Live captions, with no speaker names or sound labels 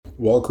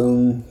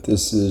Welcome.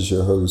 This is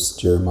your host,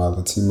 Jeremiah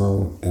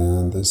Latimo,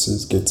 and this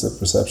is Gates of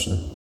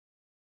Perception.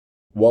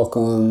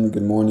 Welcome,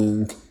 good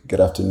morning, good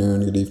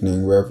afternoon, good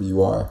evening, wherever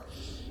you are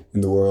in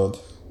the world.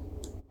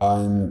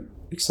 I'm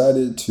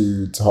excited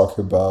to talk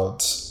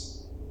about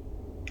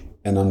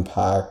and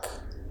unpack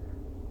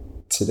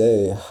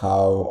today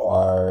how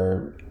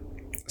our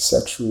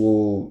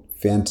sexual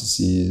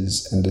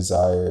fantasies and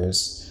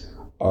desires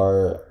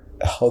are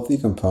healthy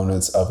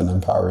components of an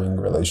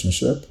empowering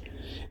relationship.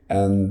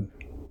 And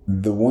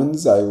the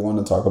ones I want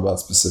to talk about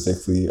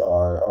specifically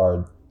are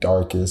our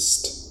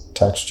darkest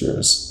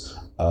textures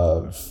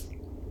of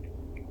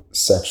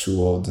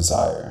sexual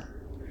desire.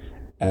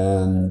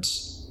 And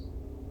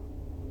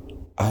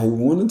I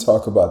want to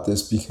talk about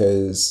this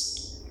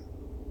because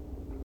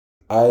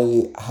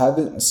I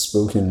haven't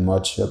spoken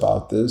much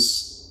about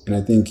this. And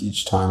I think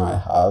each time I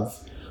have,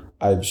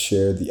 I've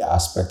shared the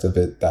aspect of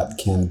it that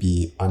can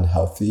be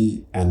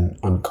unhealthy and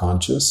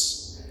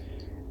unconscious.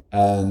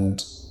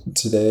 And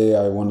today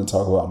I want to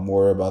talk about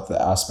more about the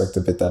aspect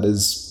of it that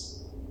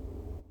is,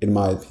 in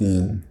my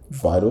opinion,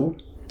 vital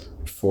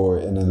for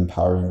an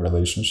empowering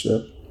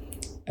relationship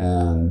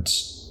and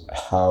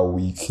how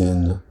we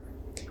can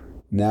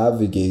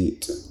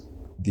navigate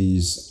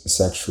these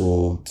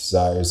sexual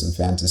desires and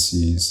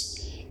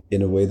fantasies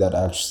in a way that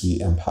actually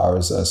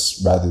empowers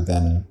us rather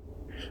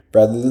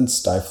than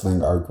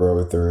stifling our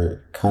growth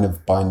or kind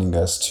of binding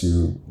us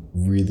to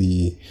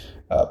really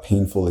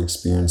painful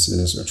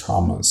experiences or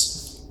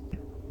traumas.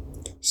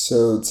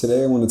 So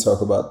today I want to talk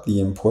about the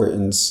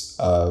importance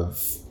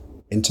of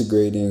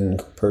integrating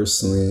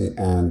personally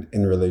and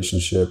in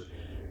relationship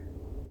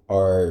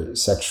our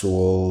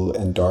sexual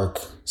and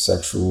dark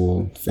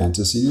sexual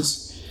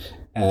fantasies.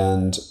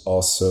 And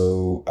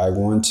also I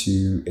want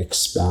to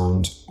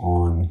expound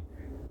on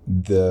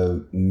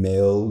the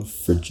male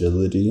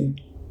fragility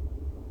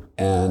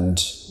and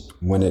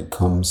when it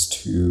comes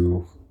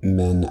to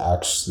men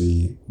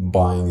actually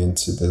buying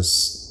into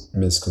this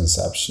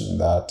misconception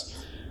that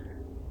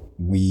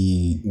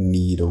we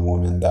need a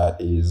woman that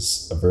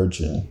is a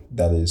virgin,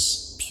 that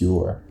is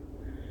pure.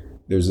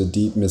 There's a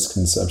deep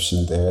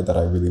misconception there that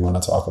I really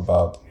want to talk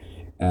about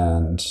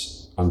and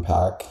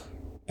unpack.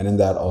 And in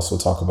that, also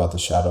talk about the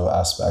shadow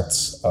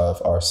aspects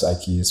of our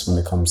psyches when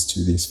it comes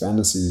to these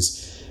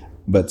fantasies.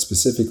 But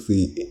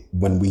specifically,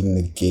 when we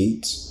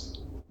negate,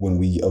 when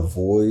we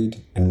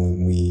avoid, and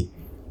when we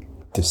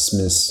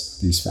dismiss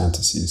these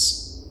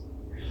fantasies.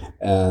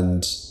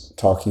 And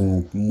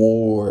talking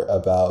more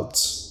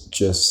about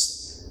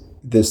just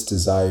this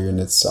desire in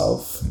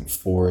itself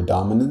for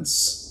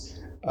dominance,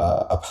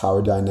 a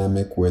power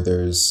dynamic where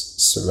there's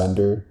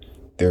surrender,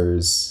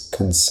 there's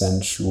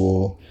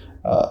consensual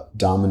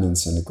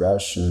dominance and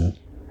aggression,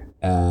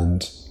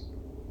 and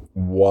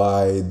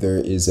why there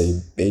is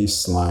a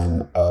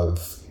baseline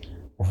of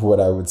what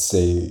I would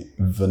say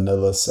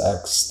vanilla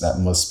sex that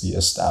must be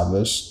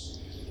established,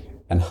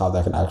 and how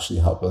that can actually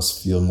help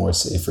us feel more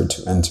safer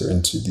to enter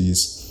into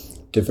these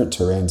different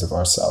terrains of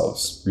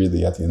ourselves.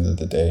 Really, at the end of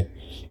the day,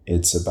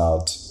 it's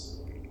about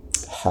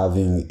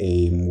having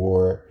a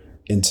more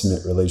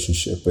intimate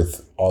relationship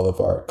with all of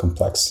our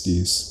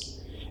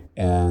complexities.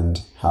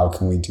 And how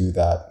can we do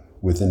that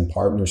within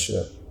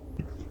partnership?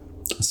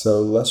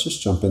 So let's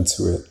just jump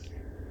into it.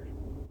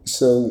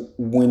 So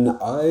when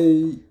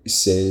I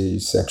say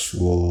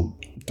sexual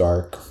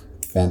dark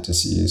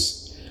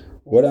fantasies,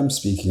 what I'm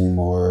speaking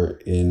more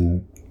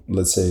in,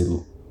 let's say,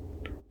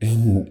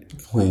 in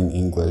plain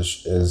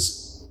English,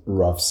 is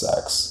rough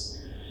sex.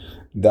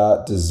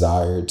 That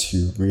desire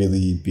to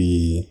really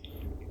be,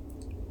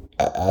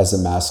 as a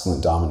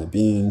masculine dominant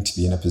being, to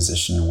be in a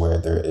position where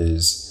there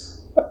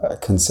is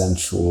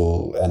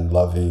consensual and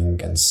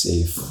loving and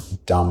safe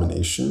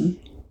domination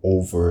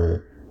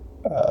over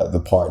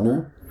the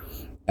partner,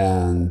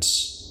 and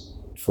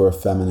for a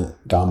feminine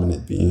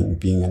dominant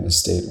being in a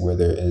state where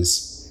there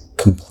is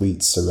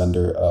complete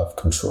surrender of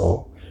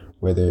control,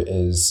 where there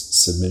is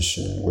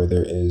submission, where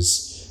there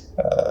is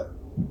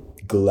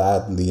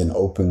gladly and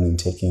openly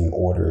taking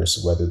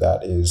orders, whether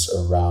that is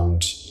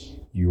around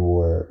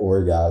your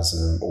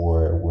orgasm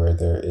or where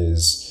there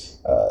is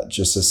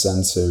just a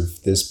sense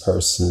of this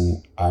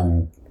person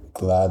I'm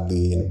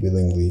gladly and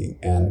willingly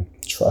and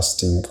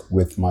trusting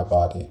with my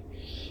body,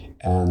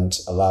 and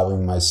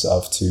allowing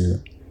myself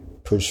to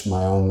push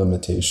my own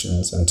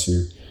limitations and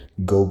to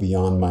go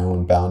beyond my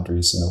own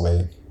boundaries in a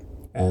way.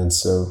 And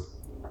so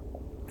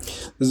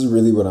this is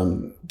really what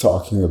I'm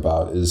talking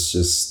about, is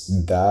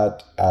just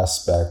that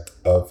aspect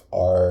of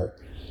our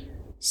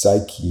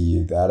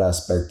psyche, that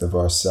aspect of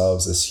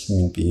ourselves as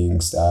human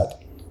beings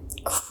that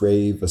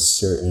crave a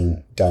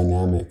certain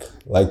dynamic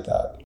like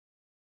that.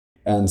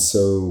 And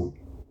so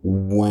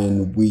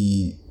when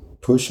we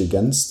push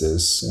against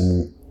this,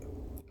 and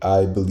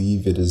I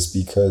believe it is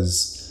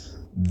because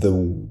the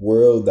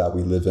world that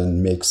we live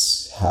in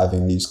makes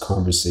having these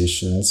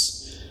conversations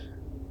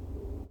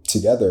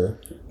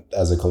together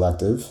as a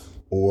collective,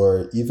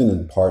 or even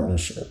in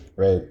partnership,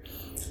 right?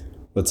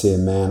 Let's say a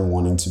man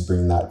wanting to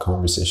bring that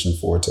conversation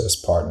forward to his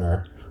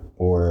partner,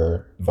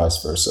 or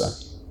vice versa.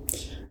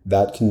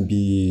 that can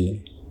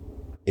be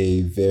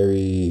a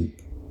very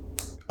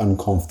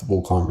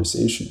uncomfortable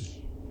conversation.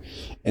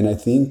 And I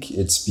think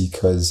it's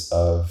because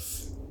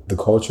of the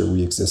culture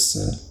we exist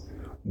in,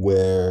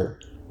 where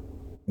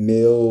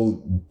male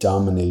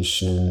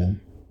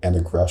domination and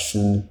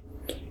aggression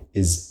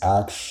is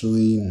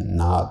actually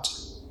not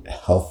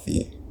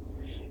healthy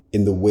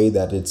in the way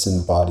that it's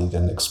embodied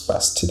and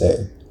expressed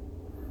today.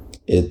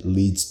 It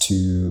leads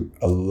to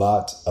a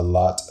lot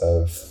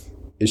of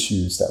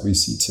issues that we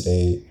see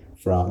today,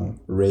 from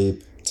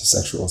rape to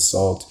sexual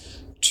assault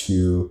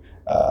to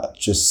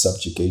just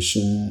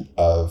subjugation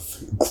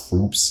of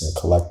groups and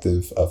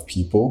collective of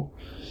people,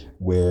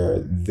 where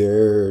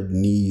their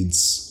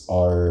needs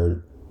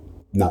are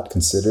not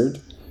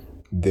considered.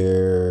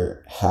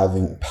 They're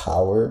having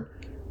power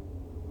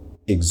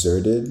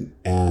exerted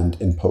and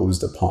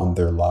imposed upon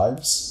their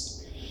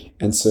lives.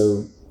 And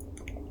so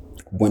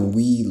when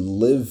we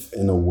live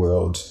in a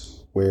world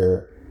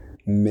where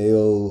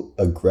male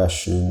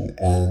aggression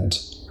and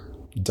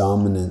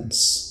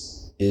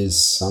dominance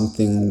is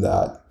something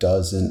that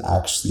doesn't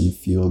actually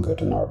feel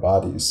good in our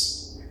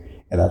bodies,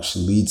 it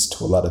actually leads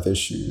to a lot of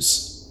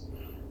issues.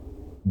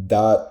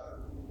 That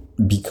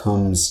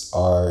becomes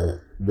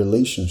our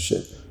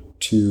relationship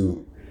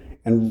to,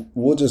 and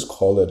we'll just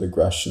call it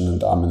aggression and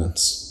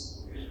dominance.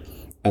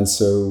 And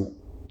so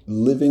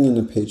living in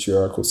a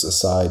patriarchal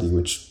society,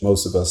 which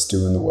most of us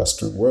do in the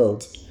Western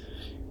world,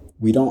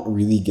 we don't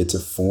really get to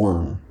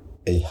form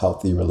a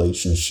healthy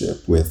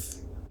relationship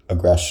with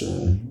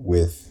aggression,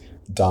 with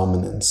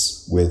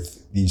dominance,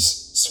 with these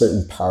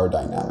certain power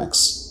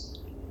dynamics.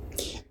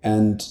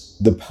 And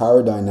the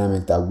power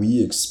dynamic that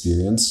we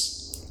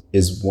experience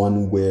is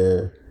one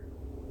where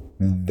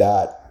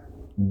that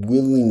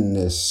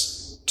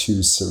willingness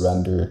to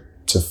surrender,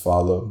 to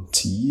follow,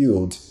 to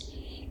yield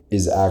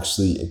is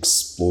actually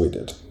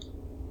exploited.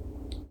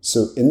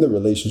 So in the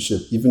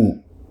relationship,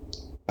 even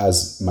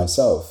as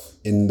myself,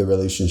 in the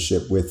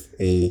relationship with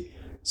a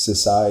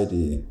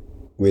society,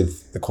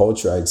 with the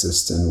culture I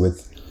exist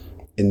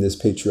in this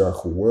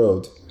patriarchal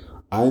world,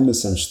 I'm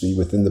essentially,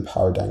 within the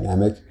power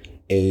dynamic,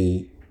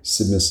 a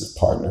submissive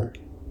partner.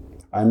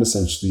 I'm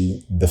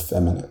essentially the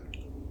feminine,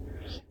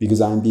 because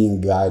I'm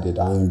being guided,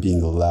 I'm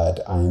being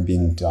led, I'm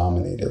being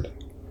dominated.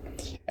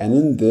 And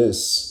in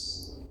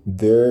this,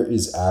 there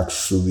is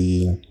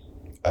actually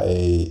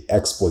a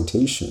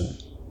exploitation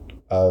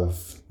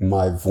of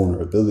my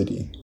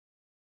vulnerability.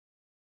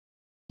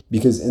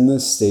 Because in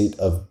this state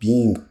of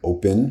being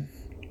open,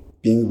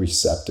 being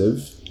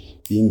receptive,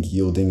 being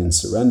yielding and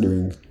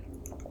surrendering,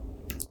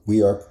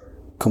 we are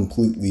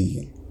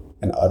completely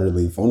and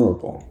utterly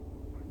vulnerable.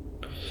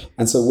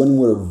 And so when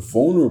we're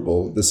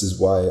vulnerable, this is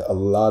why a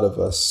lot of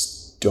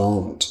us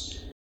don't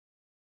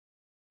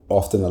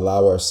often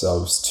allow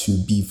ourselves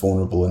to be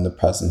vulnerable in the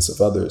presence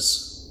of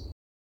others.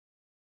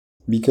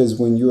 Because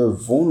when you're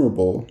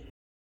vulnerable,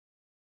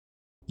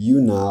 you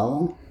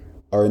now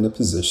are in a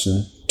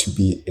position to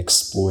be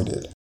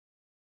exploited.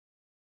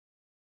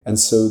 And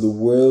so the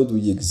world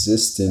we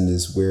exist in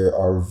is where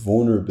our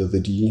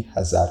vulnerability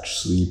has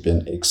actually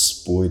been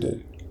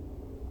exploited,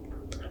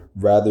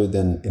 rather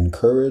than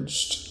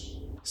encouraged,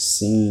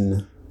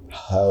 seen,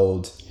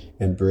 held,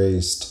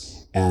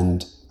 embraced,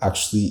 and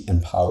actually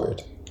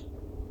empowered.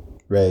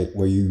 Right?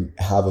 Where you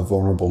have a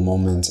vulnerable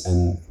moment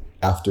and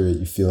after it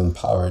you feel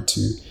empowered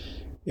to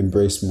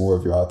embrace more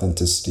of your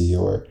authenticity,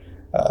 or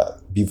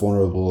be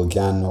vulnerable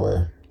again,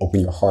 or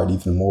open your heart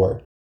even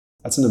more.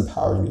 That's an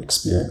empowering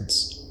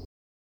experience.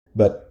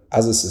 But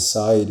as a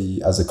society,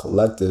 as a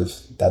collective,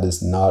 that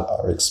is not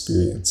our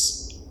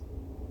experience.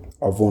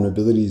 Our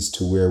vulnerability is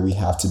to where we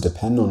have to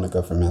depend on the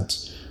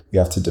government. We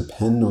have to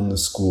depend on the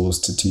schools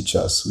to teach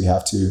us. We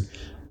have to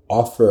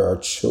offer our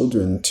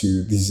children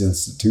to these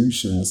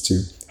institutions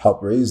to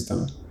help raise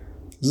them.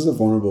 This is a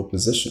vulnerable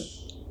position.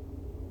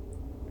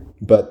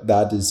 But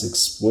that is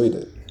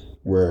exploited,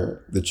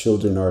 where the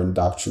children are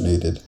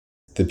indoctrinated.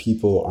 The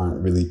people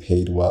aren't really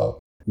paid well.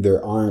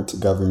 There aren't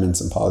governments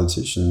and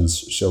politicians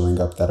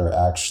showing up that are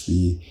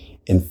actually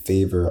in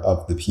favor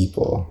of the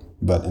people,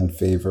 but in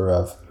favor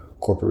of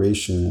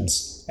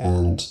corporations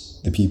and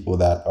the people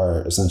that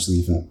are essentially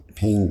even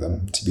paying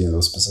them to be in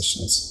those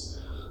positions.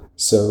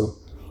 So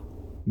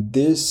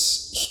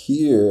this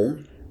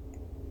here,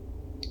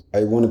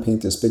 I want to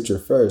paint this picture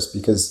first,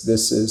 because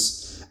this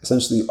is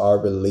essentially our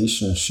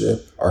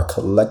relationship, our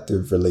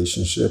collective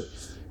relationship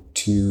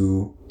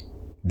to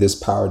this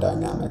power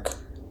dynamic,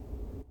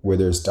 where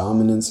there's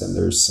dominance and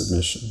there's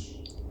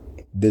submission.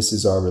 This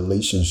is our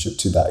relationship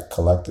to that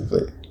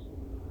collectively.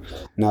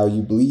 Now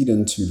you bleed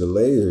into the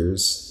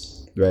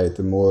layers, right?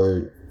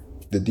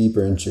 The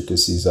deeper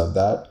intricacies of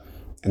that.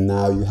 And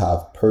now you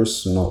have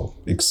personal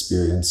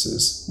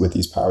experiences with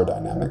these power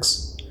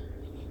dynamics.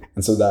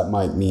 And so that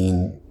might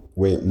mean,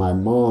 wait, my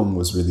mom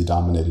was really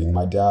dominating.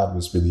 My dad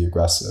was really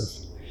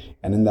aggressive.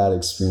 And in that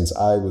experience,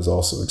 I was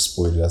also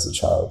exploited as a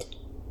child,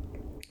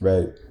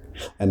 right?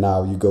 And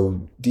now you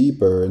go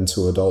deeper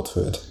into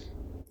adulthood,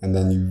 and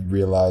then you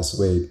realize,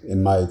 wait,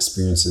 in my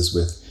experiences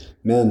with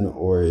men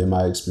or in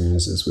my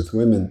experiences with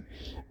women,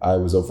 I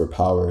was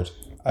overpowered.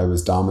 I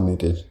was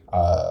dominated.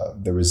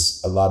 There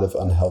was a lot of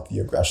unhealthy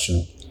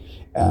aggression,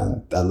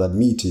 and that led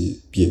me to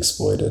be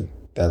exploited.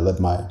 That led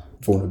my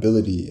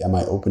vulnerability and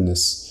my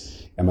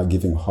openness and my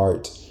giving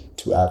heart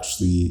to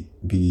actually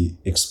be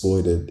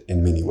exploited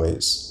in many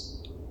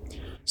ways.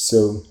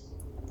 So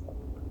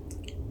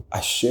I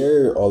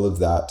share all of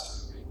that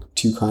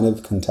to kind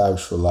of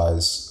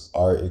contextualize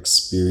our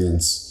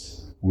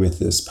experience with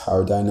this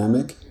power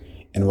dynamic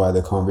and why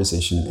the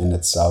conversation in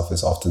itself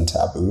is often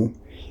taboo.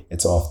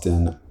 It's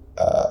often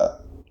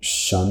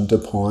shunned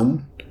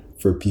upon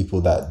for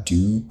people that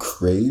do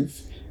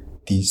crave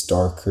these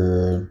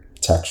darker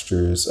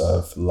textures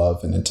of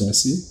love and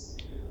intimacy.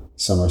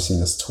 Some are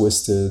seen as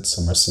twisted,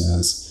 some are seen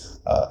as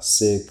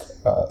sick,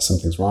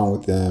 something's wrong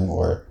with them,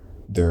 or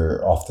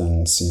they're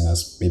often seen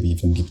as maybe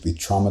even deeply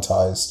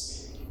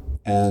traumatized.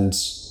 And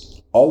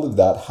all of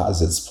that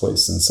has its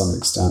place in some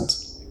extent.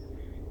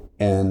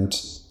 And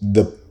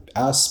the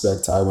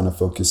aspect I want to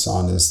focus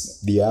on is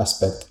the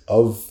aspect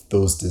of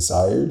those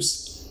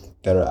desires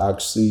that are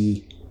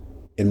actually,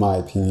 in my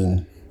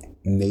opinion,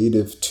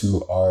 native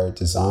to our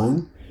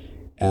design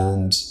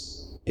and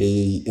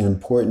an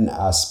important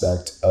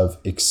aspect of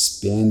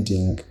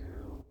expanding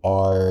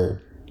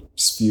our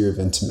sphere of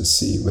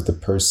intimacy with the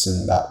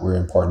person that we're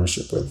in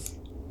partnership with.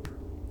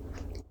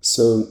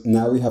 So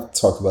now we have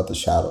to talk about the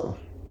shadow,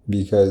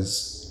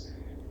 because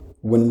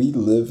when we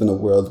live in a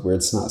world where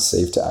it's not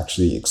safe to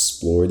actually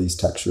explore these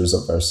textures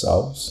of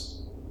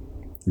ourselves,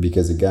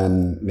 because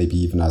again, maybe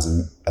even as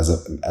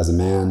a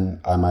man,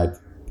 I might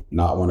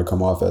not want to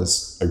come off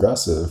as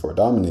aggressive or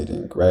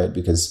dominating, right?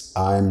 Because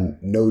I'm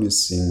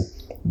noticing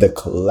the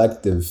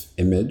collective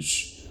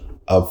image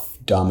of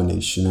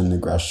domination and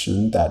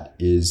aggression that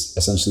is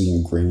essentially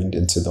ingrained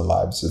into the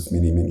lives of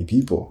many, many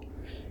people.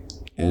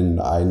 And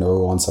I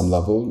know on some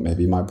level,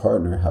 maybe my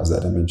partner has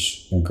that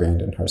image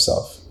ingrained in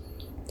herself.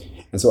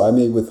 And so I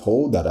may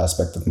withhold that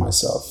aspect of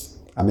myself.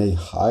 I may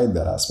hide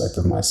that aspect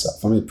of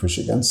myself. I may push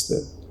against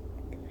it.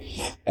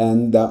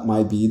 And that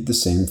might be the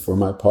same for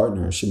my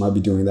partner. She might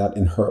be doing that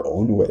in her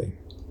own way,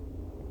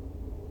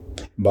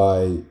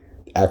 by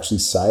actually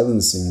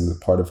silencing the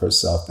part of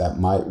herself that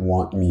might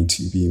want me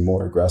to be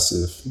more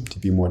aggressive, to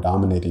be more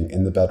dominating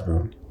in the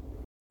bedroom,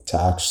 to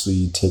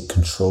actually take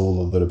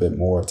control a little bit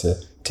more, to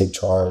take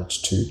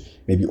charge, to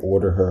maybe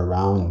order her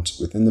around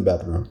within the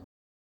bedroom.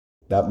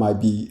 That might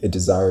be a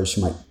desire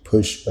she might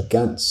push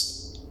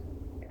against,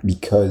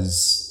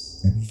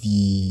 because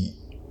the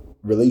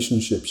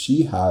relationship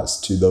she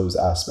has to those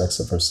aspects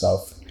of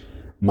herself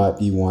might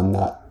be one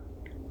that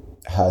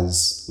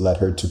has led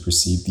her to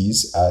perceive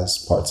these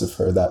as parts of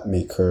her that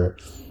make her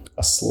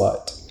a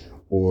slut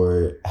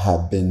or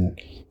have been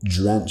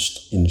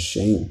drenched in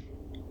shame.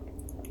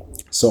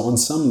 So on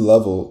some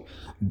level,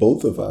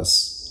 both of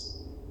us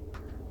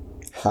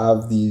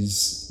have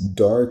these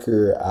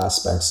darker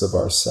aspects of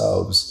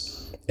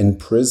ourselves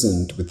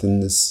imprisoned within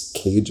this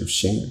cage of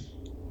shame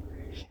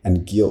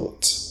and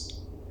guilt.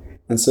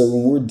 And so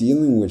when we're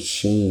dealing with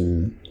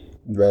shame,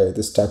 right,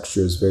 this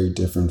texture is very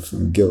different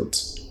from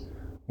guilt.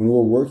 When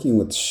we're working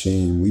with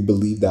shame, we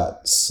believe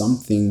that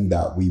something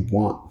that we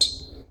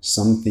want,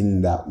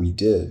 something that we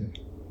did,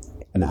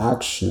 an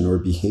action or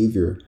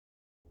behavior,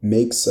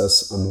 makes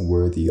us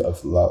unworthy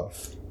of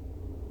love.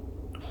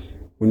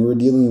 When we're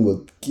dealing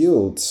with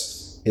guilt,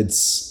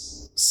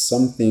 it's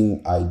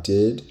something I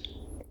did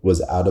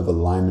was out of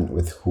alignment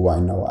with who I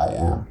know I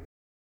am.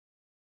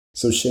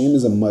 So shame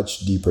is a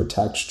much deeper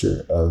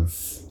texture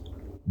of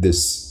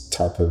this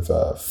type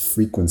of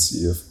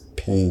frequency of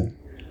pain,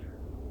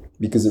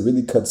 because it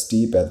really cuts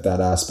deep at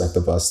that aspect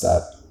of us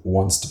that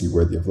wants to be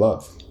worthy of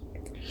love.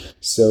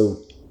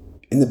 So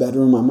in the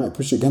bedroom, I might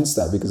push against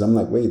that because I'm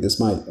like, wait, this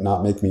might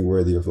not make me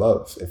worthy of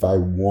love. If I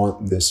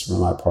want this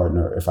from my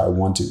partner, if I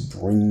want to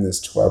bring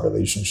this to our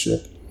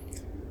relationship,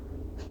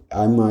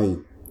 I might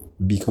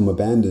become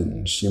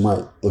abandoned. She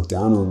might look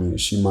down on me.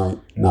 She might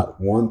not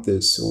want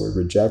this or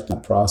reject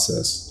that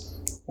process.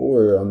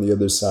 Or on the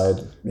other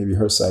side, maybe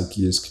her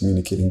psyche is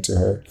communicating to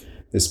her,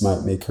 this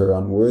might make her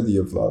unworthy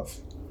of love.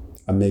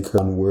 I make her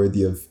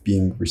unworthy of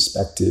being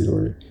respected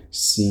or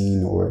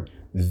seen or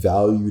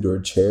valued or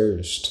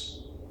cherished,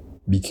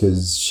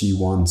 because she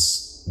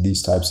wants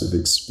these types of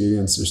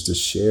experiences to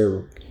share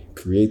or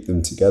create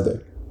them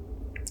together.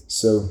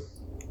 So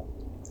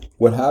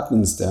what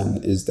happens then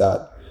is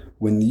that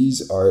when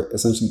these are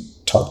essentially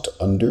tucked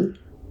under,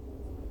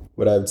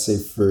 what I would say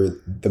for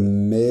the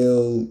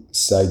male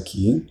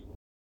psyche,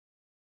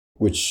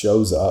 which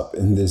shows up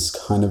in this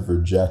kind of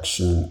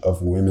rejection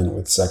of women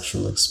with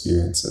sexual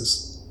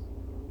experiences,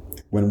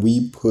 when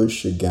we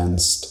push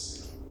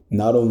against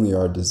not only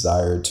our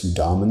desire to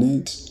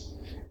dominate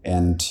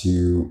and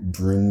to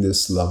bring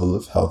this level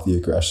of healthy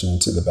aggression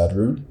to the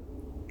bedroom,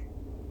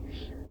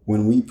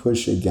 when we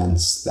push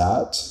against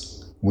that,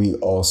 we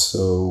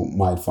also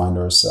might find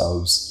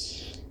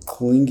ourselves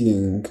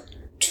clinging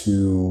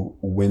to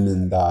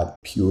women that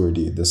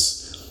purity.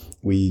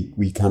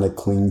 We kind of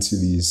cling to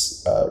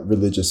these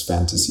religious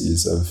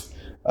fantasies of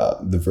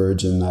the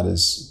virgin that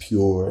is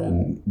pure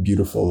and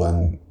beautiful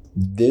and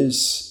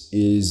This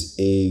is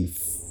a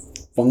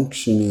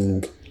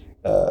functioning,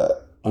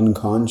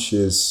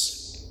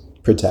 unconscious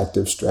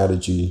protective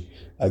strategy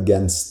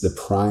against the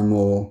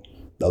primal,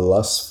 the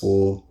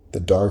lustful, the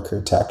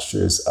darker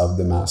textures of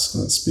the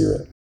masculine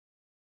spirit.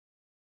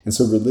 And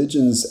so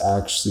religions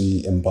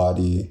actually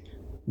embody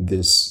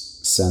this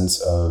sense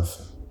of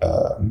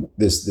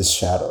this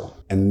shadow.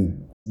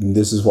 And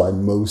this is why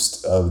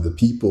most of the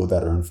people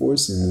that are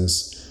enforcing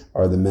this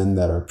are the men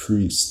that are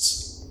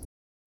priests,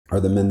 are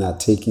the men that are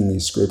taking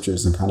these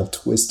scriptures and kind of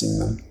twisting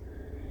them.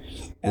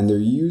 And they're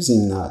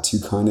using that to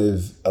kind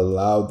of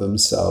allow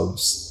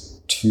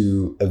themselves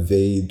to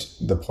evade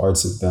the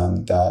parts of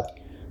them that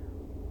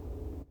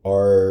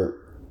are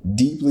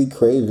deeply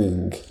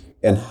craving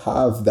and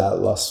have that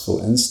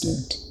lustful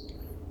instinct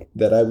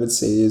that I would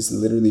say is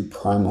literally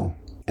primal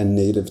and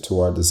native to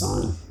our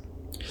design.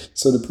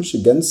 So to push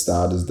against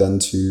that is then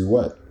to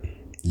what?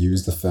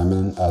 Use the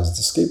feminine as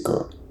the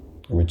scapegoat,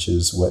 which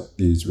is what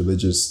these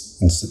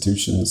religious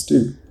institutions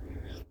do.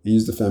 They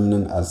use the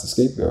feminine as the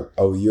scapegoat.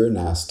 Oh, you're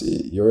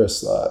nasty. You're a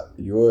slut.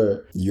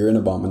 You're an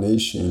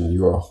abomination.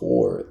 You're a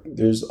whore.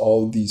 There's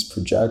all these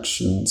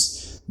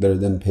projections that are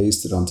then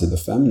pasted onto the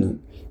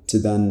feminine to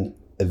then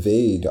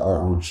evade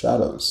our own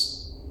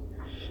shadows.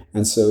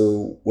 And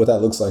so what that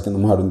looks like in the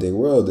modern day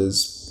world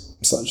is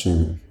slut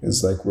shaming.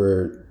 It's like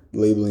we're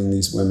labeling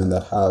these women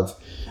that have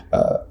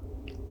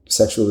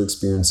sexual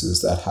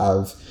experiences, that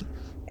have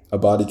a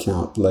body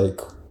count.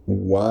 Like,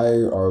 why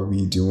are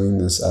we doing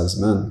this as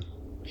men?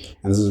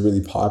 And this is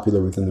really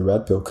popular within the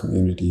red pill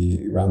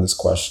community around this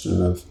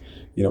question of,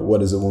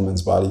 what is a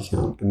woman's body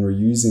count? And we're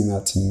using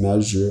that to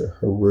measure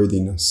her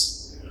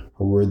worthiness,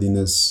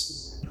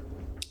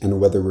 and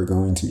whether we're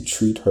going to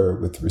treat her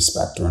with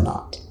respect or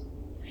not.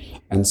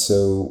 And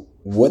so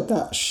what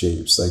that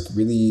shapes, like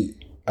really,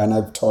 and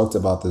I've talked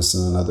about this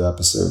in another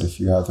episode, if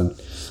you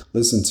haven't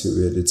listened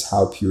to it, it's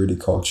how purity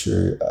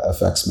culture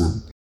affects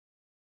men.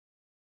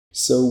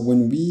 So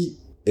when we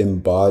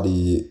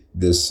embody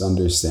this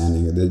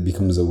understanding, it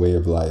becomes a way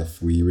of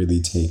life. We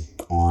really take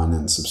on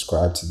and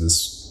subscribe to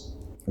this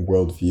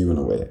worldview in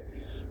a way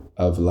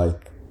of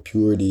like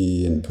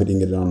purity and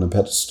putting it on a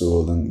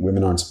pedestal, and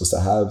women aren't supposed to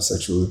have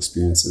sexual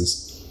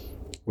experiences.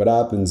 What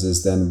happens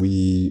is then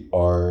we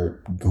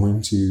are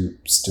going to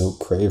still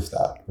crave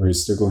that. We're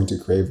still going to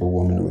crave a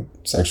woman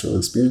with sexual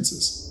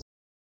experiences.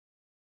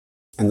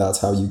 And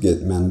that's how you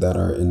get men that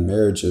are in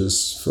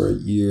marriages for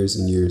years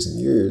and years and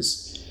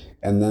years,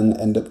 and then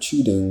end up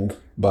cheating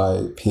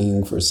by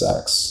paying for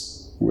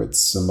sex with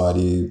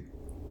somebody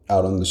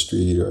out on the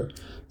street or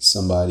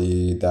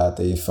somebody that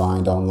they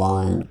find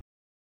online.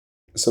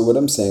 So what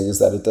I'm saying is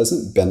that it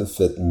doesn't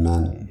benefit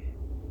men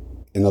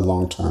in the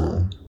long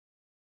term,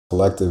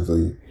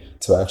 collectively,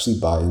 to actually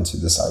buy into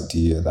this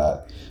idea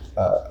that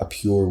a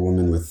pure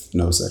woman with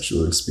no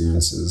sexual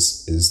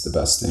experiences is the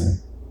best thing.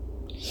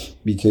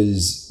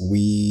 Because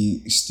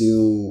we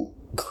still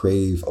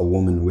crave a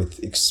woman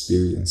with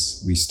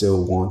experience. We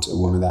still want a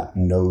woman that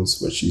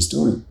knows what she's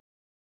doing.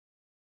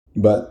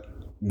 But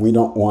we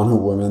don't want a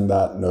woman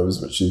that knows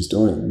what she's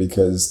doing,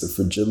 because the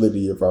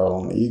fragility of our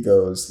own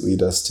egos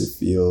lead us to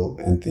feel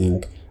and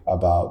think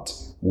about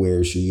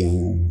where she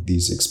gained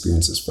these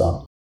experiences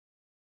from.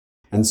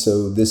 And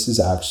so this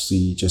is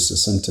actually just a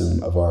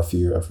symptom of our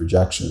fear of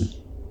rejection.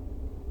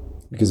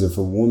 Because if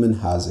a woman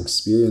has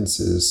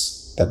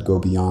experiences that go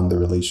beyond the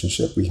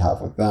relationship we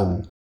have with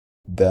them,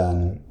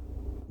 then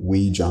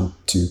we jump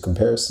to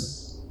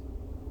comparison.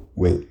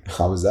 Wait,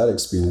 how is that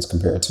experience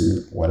compared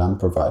to what I'm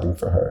providing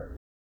for her?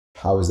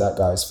 How is that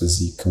guy's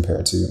physique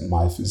compared to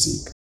my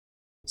physique?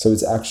 So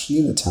it's actually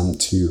an attempt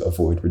to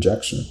avoid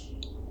rejection.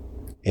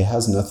 It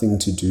has nothing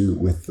to do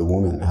with the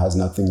woman. It has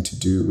nothing to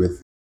do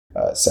with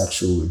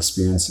sexual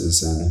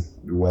experiences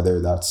and whether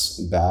that's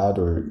bad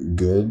or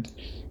good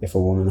if a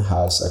woman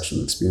has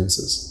sexual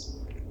experiences.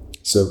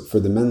 So for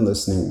the men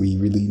listening, we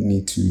really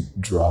need to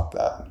drop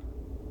that.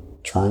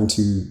 Trying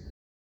to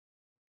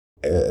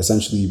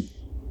essentially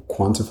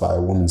quantify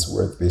a woman's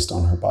worth based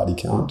on her body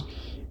count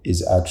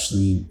is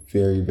actually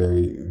very,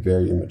 very,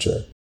 very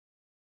immature.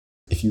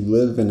 If you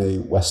live in a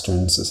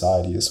Western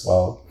society as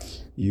well,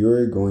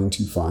 you're going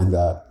to find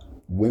that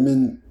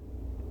women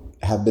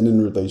have been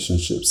in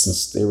relationships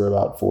since they were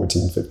about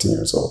 14, 15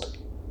 years old.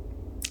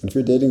 And if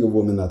you're dating a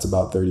woman that's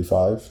about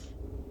 35,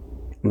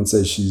 let's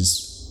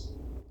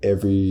say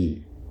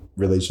every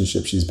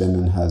relationship she's been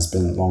in has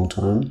been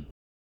long-term.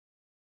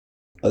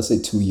 Let's say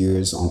 2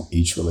 years on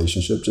each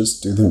relationship,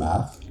 just do the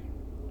math.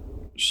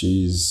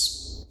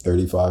 She's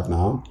 35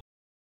 now.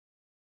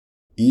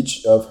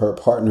 Each of her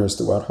partners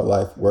throughout her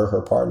life were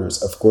her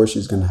partners. Of course,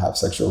 she's going to have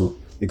sexual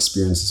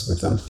experiences with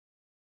them.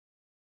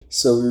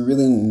 So we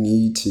really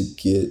need to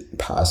get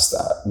past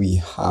that. We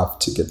have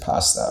to get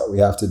past that. We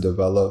have to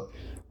develop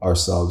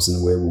ourselves in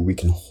a way where we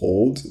can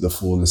hold the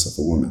fullness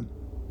of a woman.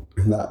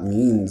 And that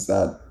means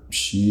that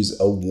she's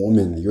a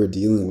woman. You're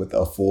dealing with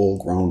a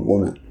full-grown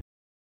woman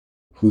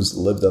who's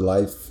lived a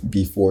life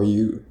before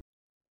you,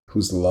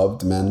 who's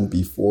loved men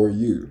before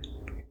you.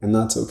 And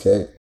that's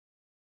okay.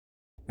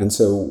 And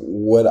so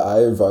what I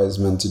advise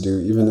men to do,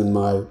 even in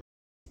my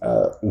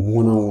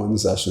one-on-one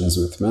sessions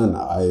with men,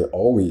 I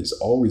always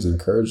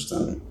encourage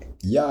them.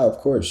 Yeah, of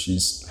course,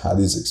 she's had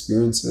these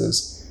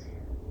experiences,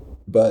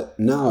 but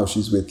now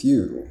she's with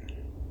you.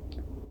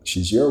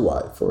 She's your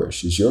wife, or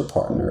she's your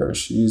partner, or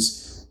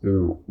she's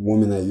the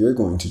woman that you're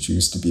going to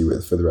choose to be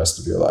with for the rest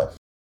of your life.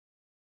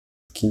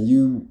 Can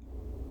you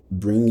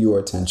bring your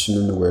attention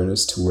and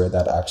awareness to where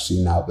that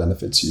actually now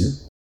benefits you?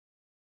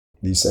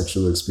 These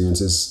sexual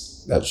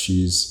experiences that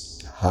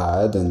she's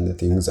had and the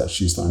things that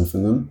she's learned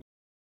from them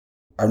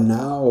are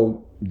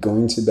now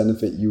going to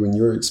benefit you in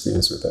your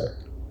experience with her.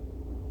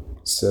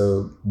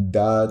 So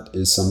that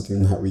is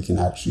something that we can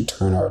actually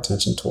turn our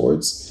attention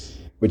towards,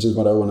 which is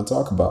what I want to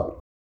talk about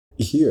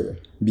here.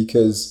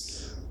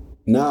 Because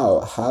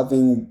now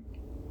having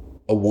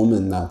a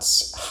woman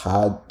that's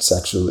had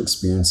sexual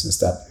experiences,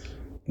 that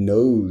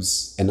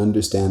knows and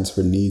understands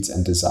her needs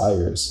and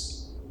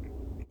desires,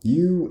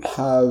 you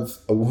have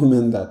a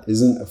woman that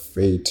isn't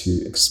afraid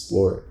to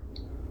explore,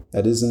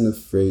 that isn't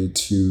afraid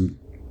to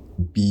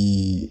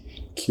be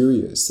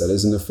curious, that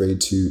isn't afraid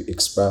to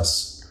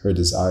express her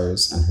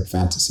desires and her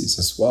fantasies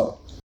as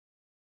well.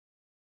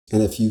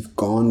 And if you've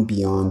gone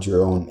beyond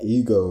your own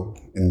ego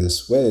in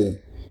this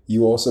way,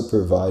 you also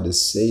provide a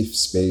safe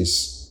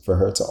space for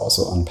her to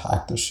also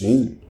unpack the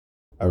shame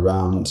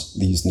around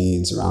these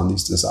needs, around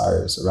these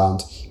desires,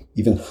 around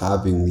even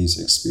having these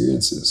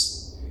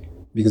experiences.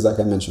 Because like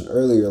I mentioned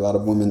earlier, a lot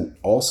of women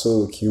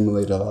also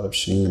accumulate a lot of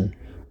shame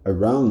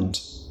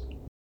around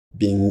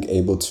being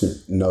able to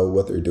know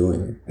what they're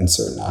doing in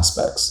certain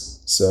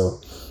aspects. So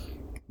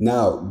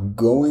now,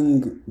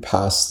 going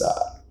past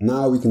that,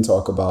 now we can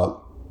talk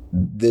about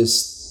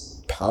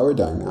this power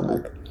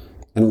dynamic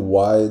and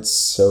why it's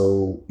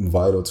so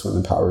vital to an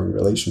empowering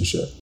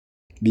relationship.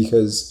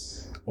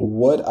 Because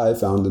what I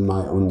found in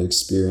my own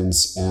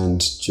experience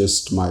and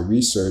just my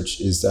research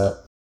is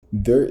that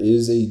there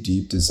is a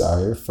deep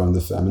desire from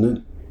the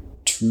feminine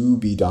to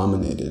be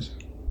dominated,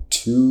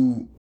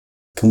 to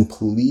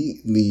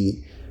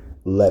completely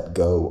let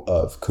go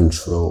of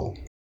control,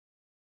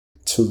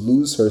 to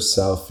lose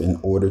herself in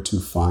order to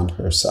find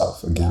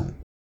herself again.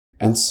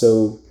 And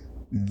so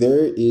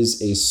there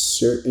is a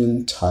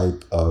certain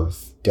type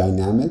of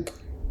dynamic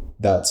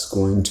that's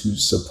going to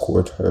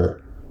support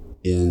her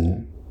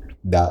in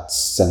that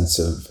sense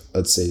of,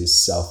 let's say,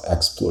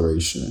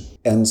 self-exploration.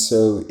 And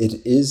so it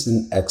is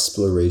an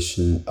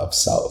exploration of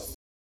self,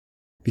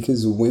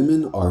 because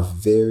women are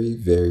very,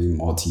 very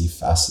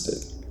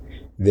multifaceted.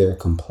 They're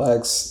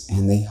complex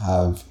and they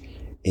have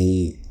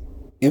a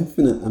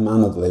infinite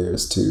amount of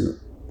layers to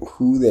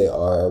who they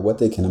are, what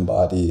they can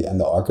embody, and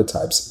the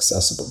archetypes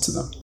accessible to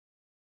them.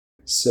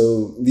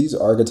 So these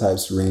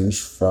archetypes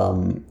range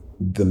from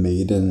the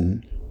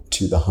maiden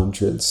to the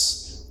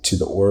huntress, to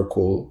the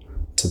oracle,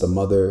 to the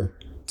mother,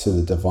 to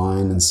the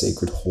divine and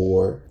sacred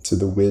whore, to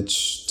the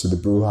witch, to the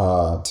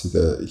bruja, to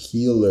the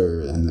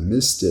healer and the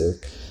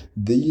mystic.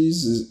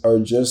 These are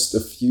just a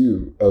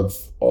few of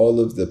all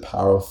of the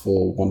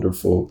powerful,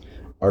 wonderful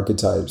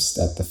archetypes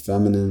that the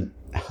feminine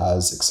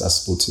has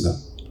accessible to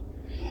them.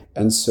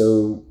 And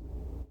so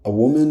a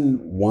woman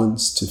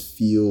wants to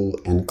feel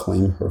and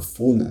claim her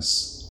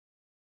fullness.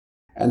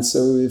 And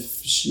so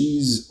if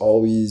she's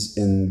always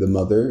in the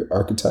mother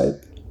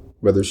archetype,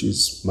 whether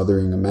she's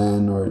mothering a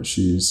man or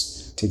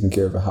she's taking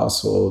care of a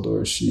household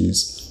or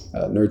she's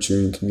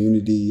nurturing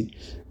community,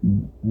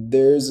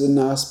 there's an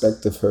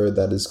aspect of her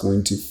that is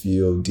going to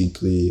feel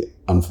deeply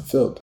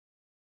unfulfilled.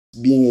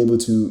 Being able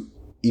to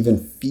even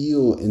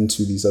feel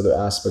into these other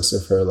aspects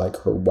of her, like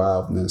her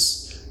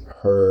wildness,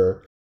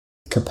 her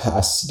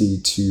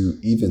capacity to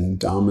even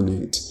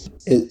dominate.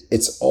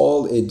 It's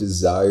all a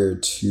desire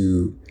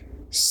to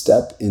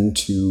step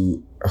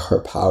into her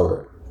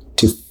power,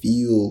 to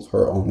feel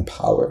her own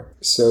power.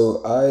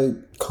 So I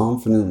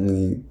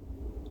confidently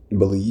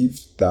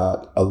believe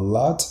that a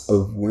lot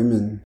of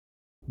women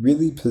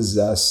really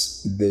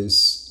possess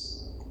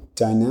this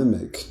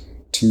dynamic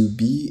to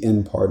be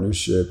in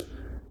partnership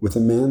with a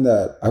man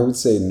that I would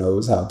say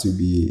knows how to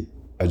be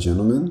a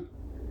gentleman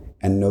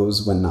and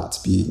knows when not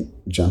to be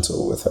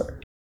gentle with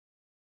her,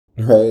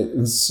 right?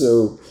 And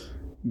so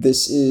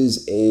this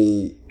is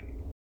a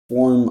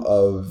form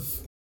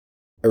of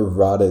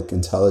erotic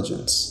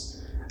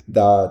intelligence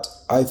that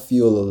I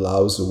feel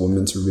allows a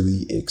woman to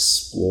really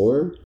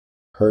explore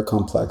her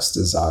complex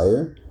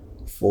desire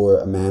for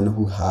a man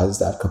who has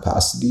that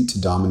capacity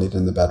to dominate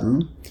in the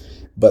bedroom,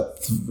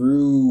 but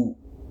through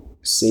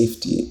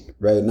safety,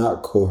 right?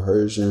 Not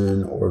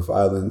coercion or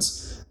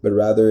violence, but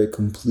rather a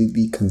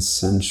completely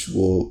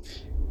consensual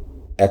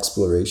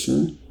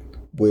exploration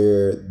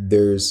where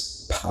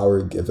there's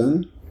power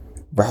given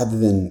rather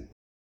than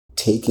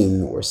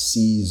taken or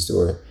seized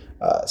or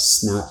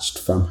snatched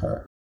from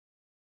her.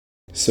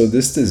 So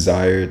this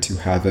desire to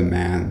have a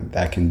man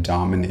that can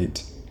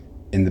dominate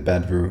in the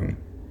bedroom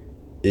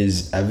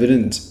is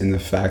evident in the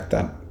fact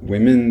that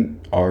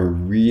women are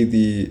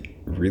really,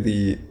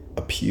 really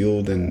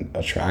appealed and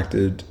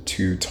attracted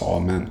to tall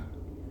men.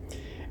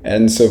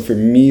 And so for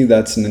me,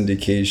 that's an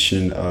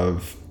indication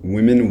of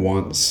women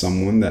want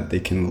someone that they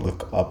can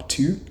look up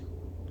to.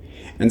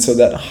 And so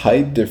that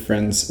height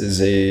difference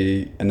is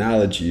a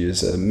analogy,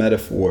 is a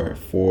metaphor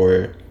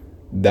for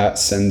that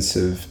sense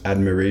of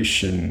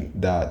admiration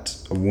that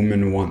a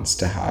woman wants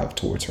to have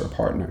towards her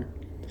partner.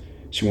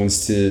 She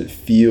wants to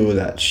feel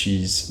that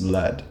she's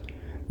led,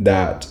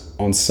 that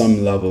on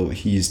some level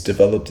he's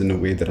developed in a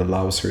way that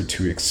allows her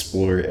to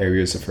explore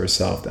areas of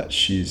herself that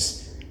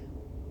she's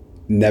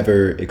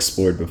never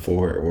explored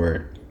before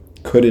or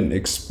couldn't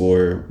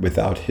explore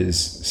without his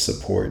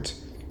support,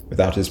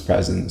 without his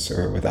presence,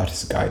 or without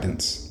his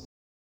guidance.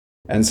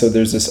 And so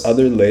there's this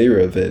other layer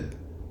of it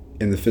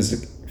in the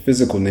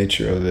physical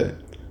nature of it,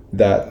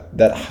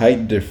 that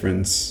height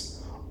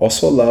difference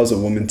also allows a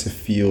woman to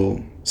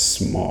feel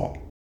small.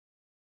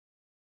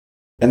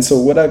 And so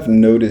what I've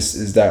noticed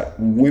is that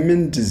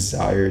women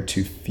desire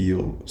to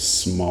feel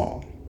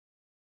small,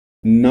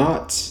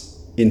 not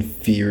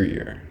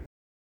inferior,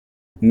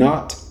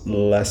 not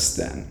less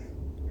than,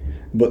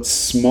 but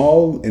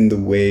small in the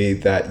way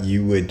that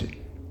you would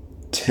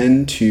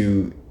tend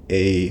to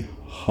a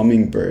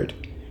hummingbird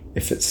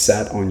if it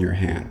sat on your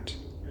hand,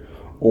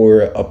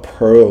 or a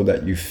pearl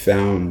that you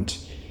found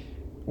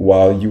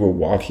while you were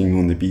walking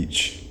on the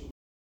beach.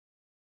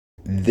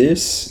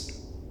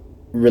 This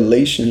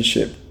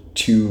relationship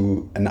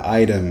to an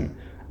item,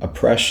 a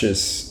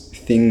precious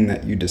thing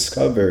that you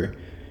discover,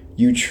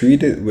 you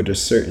treat it with a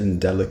certain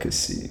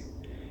delicacy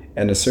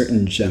and a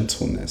certain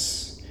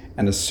gentleness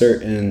and a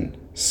certain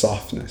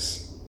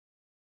softness.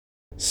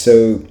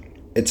 So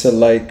it's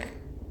like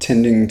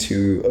tending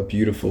to a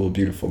beautiful,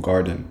 beautiful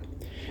garden.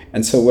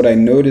 And so what I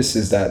notice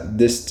is that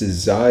this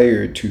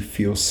desire to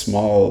feel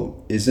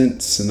small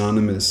isn't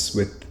synonymous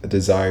with a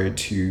desire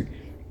to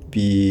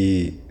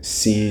be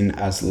seen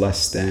as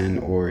less than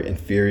or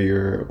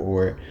inferior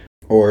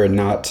or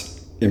not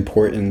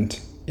important.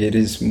 It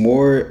is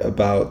more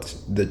about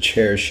the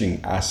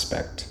cherishing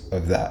aspect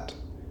of that.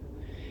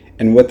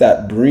 And what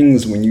that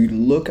brings when you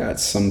look at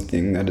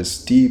something that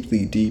is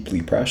deeply,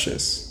 deeply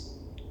precious,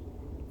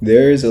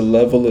 there is a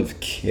level of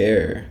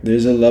care,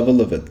 there's a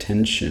level of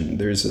attention,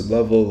 there's a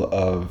level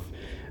of,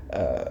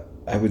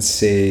 I would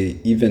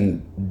say,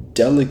 even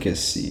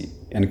delicacy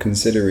and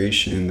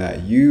consideration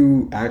that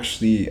you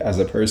actually, as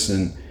a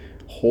person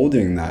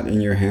holding that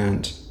in your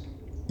hand,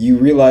 you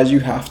realize you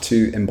have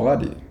to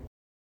embody.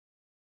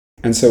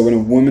 And so when a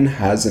woman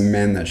has a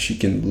man that she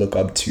can look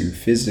up to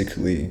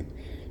physically,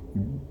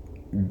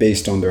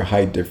 based on their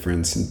height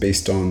difference and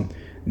based on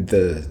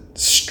the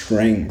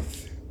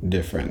strength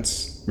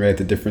difference, right?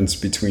 The difference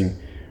between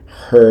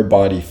her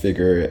body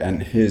figure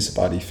and his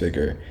body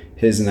figure,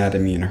 his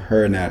anatomy and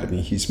her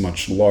anatomy. He's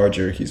much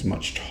larger, he's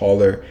much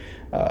taller.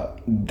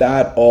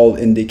 That all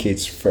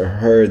indicates for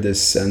her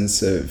this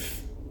sense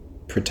of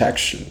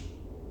protection,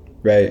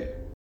 right?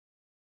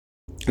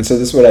 And so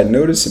this is what I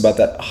notice about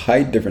that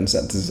height difference,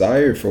 that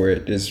desire for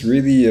it is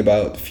really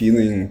about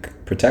feeling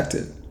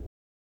protected.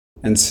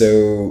 And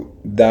so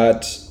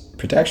that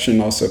protection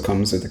also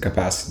comes with the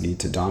capacity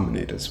to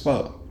dominate as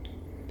well.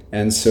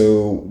 And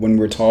so when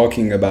we're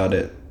talking about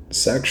it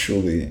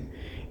sexually,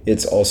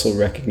 it's also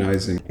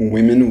recognizing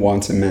women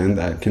want a man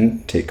that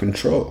can take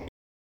control.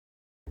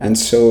 And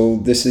so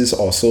this is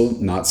also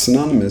not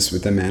synonymous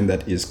with a man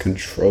that is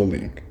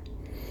controlling.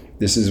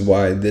 This is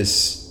why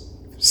this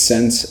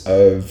sense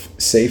of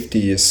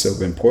safety is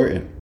so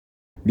important,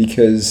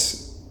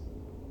 because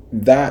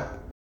that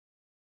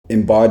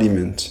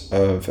embodiment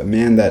of a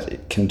man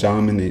that can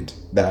dominate,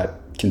 that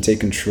can take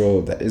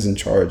control, that is in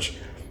charge,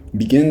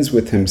 begins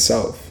with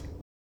himself.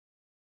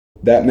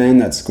 That man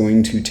that's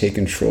going to take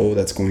control,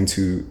 that's going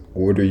to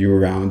order you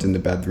around in the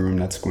bedroom,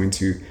 that's going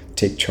to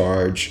take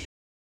charge,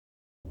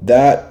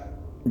 that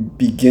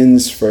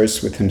begins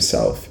first with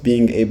himself,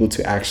 being able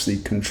to actually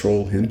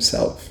control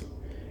himself,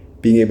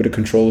 being able to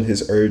control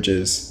his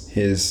urges,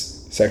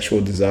 his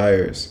sexual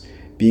desires,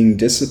 being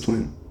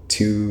disciplined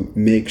to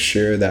make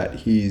sure that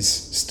he's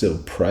still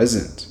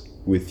present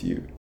with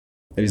you,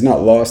 that he's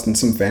not lost in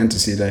some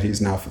fantasy that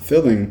he's now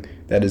fulfilling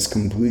that is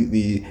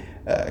completely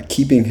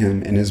keeping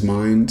him in his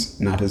mind,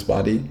 not his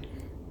body.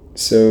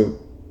 So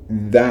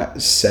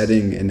that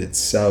setting in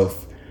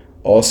itself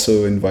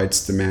also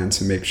invites the man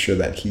to make sure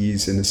that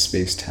he's in a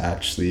space to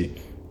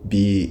actually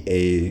be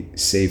a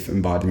safe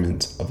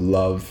embodiment of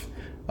love,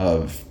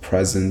 of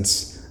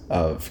presence,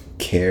 of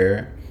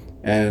care.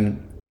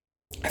 And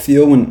I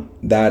feel when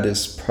that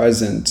is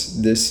present,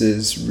 this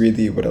is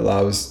really what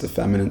allows the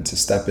feminine to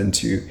step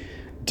into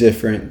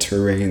different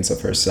terrains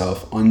of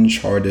herself,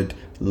 uncharted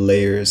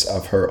layers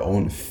of her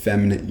own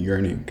feminine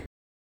yearning.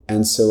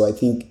 And so I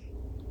think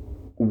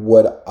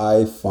what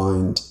I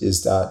find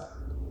is that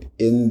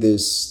in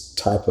this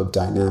type of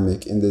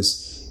dynamic, in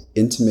this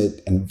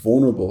intimate and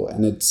vulnerable,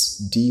 and it's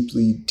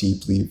deeply,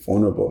 deeply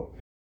vulnerable,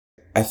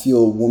 I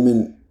feel a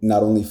woman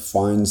not only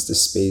finds the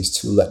space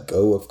to let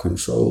go of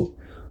control,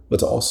 but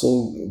to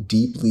also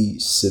deeply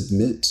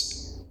submit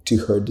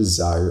to her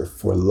desire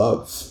for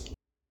love,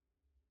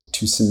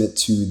 to submit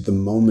to the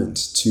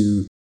moment,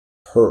 to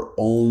her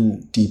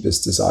own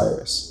deepest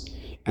desires.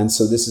 And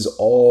so this is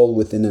all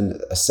within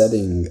a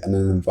setting and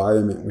an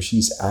environment where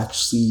she's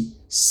actually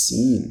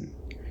seen.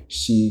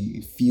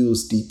 She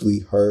feels deeply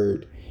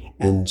heard,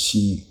 and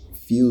she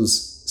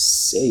feels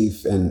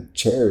safe and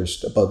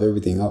cherished above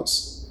everything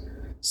else.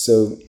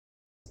 So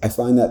I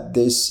find that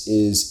this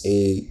is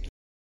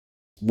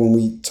when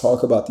we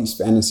talk about these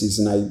fantasies,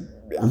 and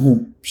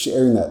I'm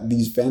sharing that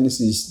these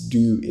fantasies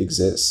do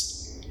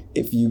exist.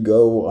 If you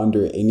go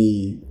under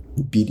any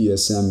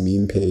BDSM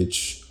meme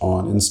page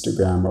on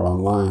Instagram or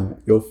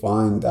online, you'll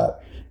find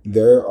that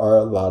there are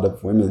a lot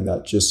of women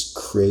that just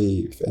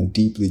crave and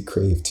deeply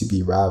crave to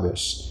be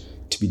ravished,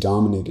 to be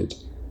dominated,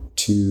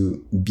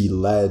 to be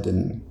led,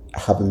 and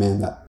have a man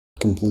that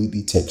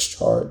completely takes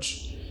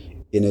charge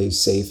in a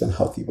safe and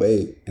healthy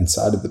way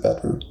inside of the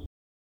bedroom.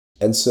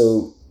 And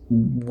so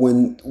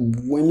when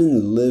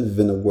women live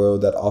in a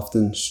world that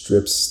often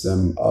strips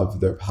them of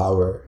their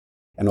power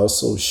and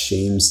also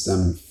shames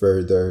them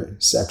for their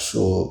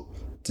sexual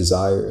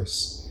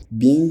desires,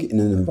 being in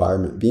an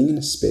environment, being in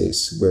a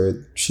space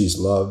where she's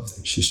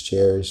loved, she's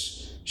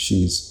cherished,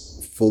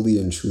 she's fully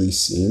and truly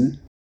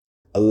seen,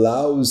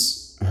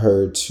 allows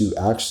her to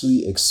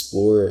actually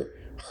explore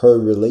her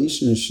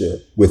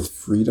relationship with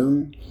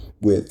freedom,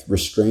 with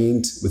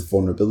restraint, with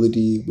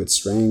vulnerability, with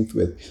strength,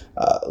 with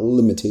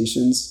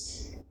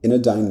limitations, in a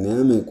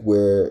dynamic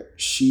where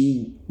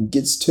she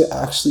gets to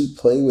actually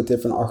play with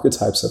different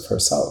archetypes of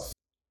herself.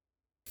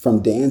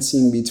 From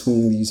dancing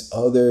between these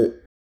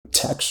other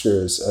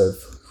textures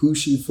of who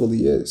she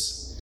fully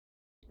is,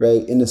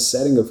 right? In a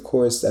setting, of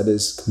course, that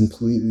is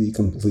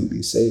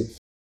completely safe.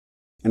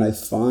 And I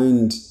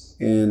find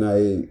and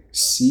I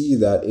see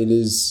that it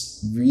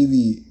is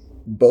really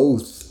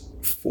both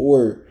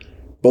for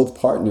both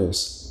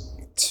partners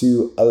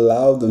to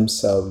allow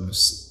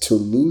themselves to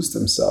lose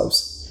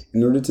themselves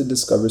in order to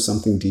discover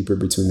something deeper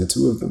between the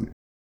two of them.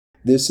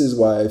 This is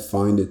why I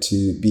find it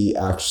to be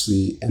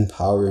actually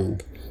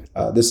empowering.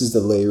 This is the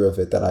layer of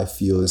it that I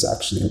feel is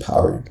actually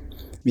empowering,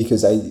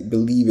 because I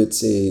believe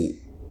it's a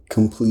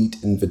complete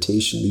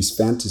invitation. These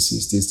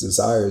fantasies, these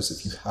desires,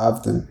 if you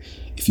have them,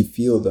 if you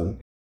feel them,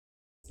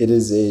 it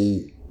is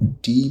a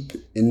deep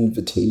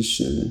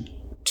invitation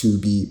to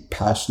be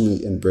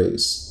passionately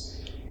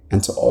embraced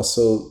and to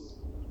also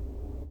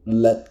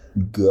let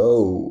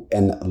go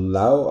and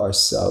allow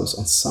ourselves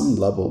on some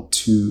level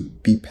to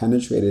be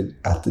penetrated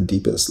at the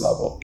deepest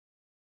level.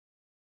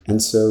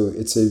 And so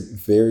it's a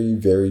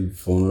very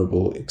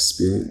vulnerable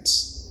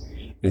experience.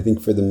 And I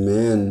think for the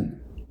man,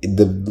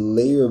 the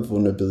layer of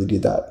vulnerability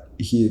that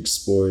he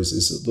explores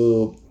is a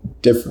little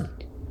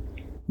different,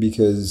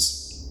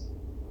 because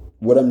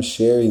what I'm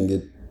sharing,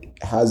 it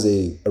has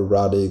a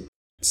erotic,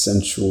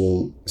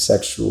 sensual,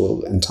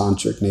 sexual, and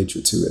tantric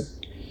nature to it.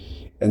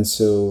 And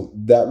so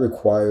that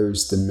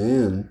requires the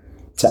man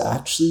to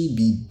actually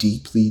be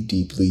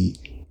deeply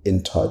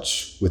in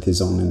touch with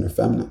his own inner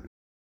feminine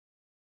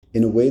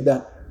in a way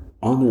that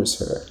honors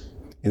her,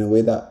 in a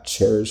way that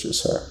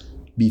cherishes her,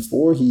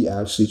 before he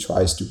actually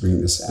tries to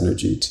bring this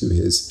energy to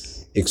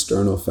his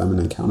external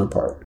feminine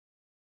counterpart.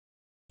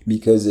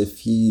 Because if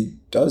he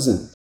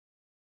doesn't,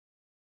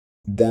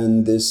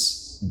 then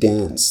this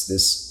dance,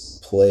 this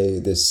play,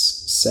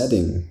 this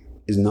setting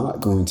is not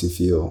going to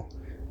feel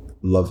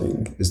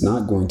loving, is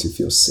not going to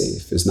feel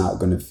safe, is not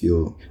going to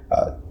feel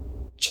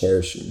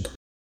cherishing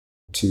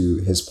to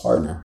his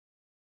partner.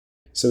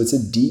 So it's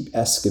a deep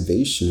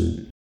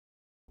excavation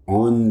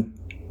on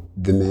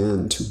the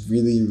man to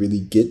really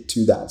get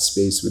to that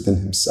space within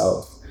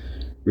himself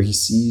where he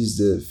sees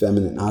the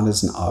feminine not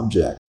as an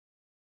object,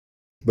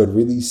 but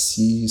really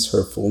sees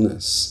her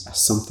fullness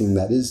as something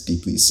that is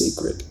deeply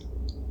sacred,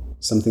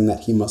 something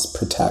that he must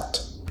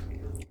protect,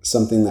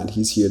 something that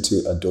he's here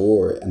to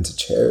adore and to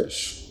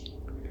cherish.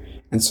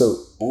 And so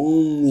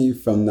only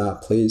from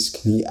that place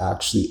can he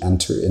actually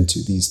enter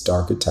into these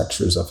darker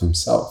textures of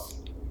himself,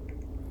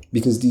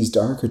 because these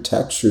darker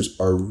textures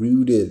are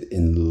rooted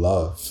in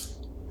love.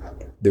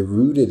 They're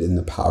rooted in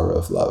the power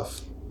of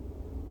love.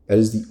 That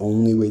is the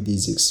only way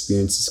these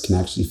experiences can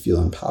actually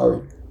feel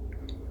empowering,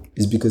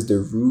 is because they're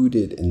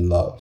rooted in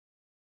love.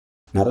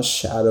 Not a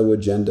shadow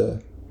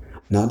agenda,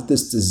 not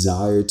this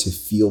desire to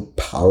feel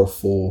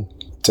powerful,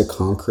 to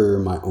conquer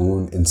my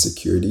own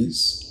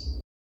insecurities.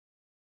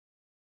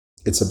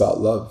 It's about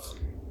love,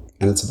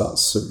 and it's about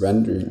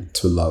surrendering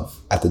to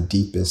love at the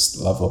deepest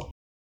level.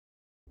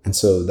 And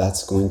so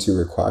that's going to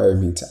require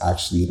me to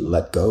actually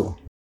let go.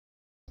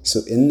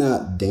 So in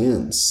that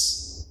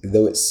dance,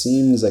 though it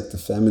seems like the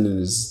feminine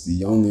is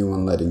the only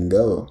one letting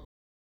go,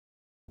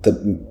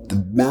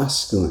 the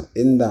masculine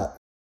in that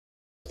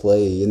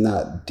play, in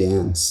that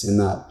dance, in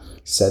that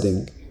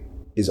setting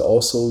is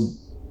also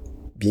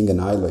being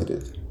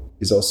annihilated,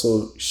 is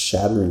also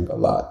shattering a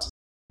lot,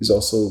 is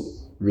also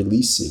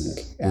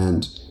releasing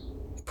and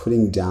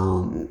putting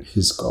down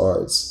his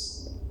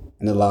guards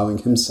and allowing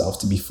himself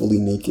to be fully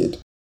naked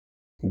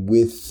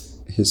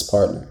with his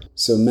partner.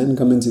 So men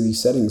come into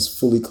these settings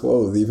fully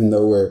clothed, even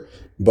though we're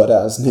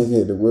butt-ass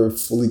naked, we're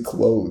fully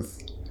clothed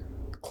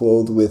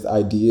with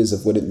ideas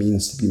of what it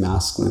means to be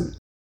masculine,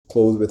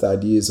 clothed with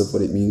ideas of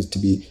what it means to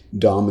be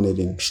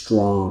dominating,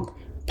 strong,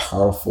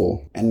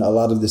 powerful. And a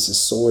lot of this is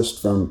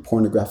sourced from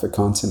pornographic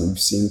content we've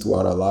seen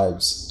throughout our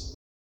lives.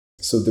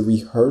 So the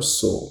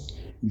rehearsal,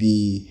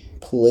 the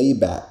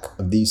playback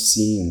of these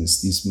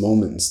scenes, these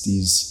moments,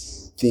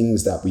 these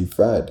things that we've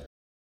read,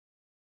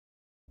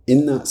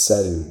 in that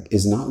setting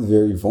is not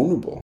very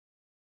vulnerable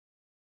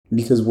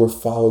because we're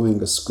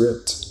following a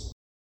script.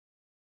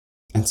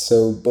 And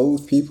so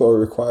both people are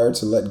required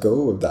to let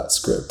go of that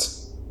script,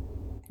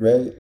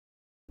 right?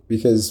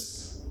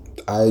 Because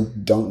I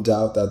don't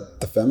doubt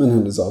that the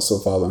feminine is also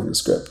following a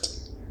script.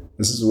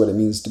 This is what it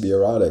means to be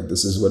erotic.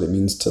 This is what it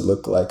means to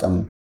look like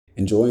I'm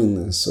enjoying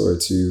this, or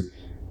to,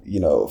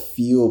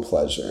 feel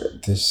pleasure.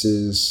 This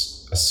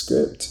is a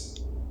script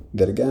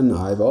that, again,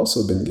 I've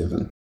also been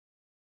given.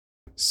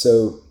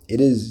 So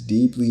it is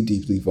deeply,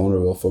 deeply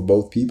vulnerable for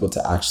both people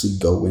to actually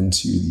go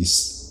into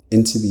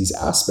these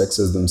aspects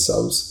of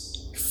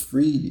themselves,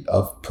 free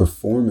of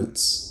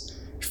performance,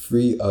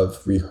 free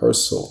of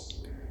rehearsal,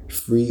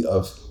 free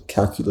of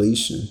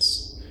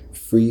calculations,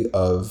 free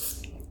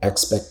of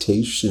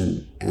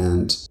expectation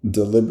and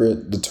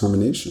deliberate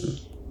determination.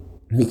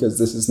 Because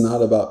this is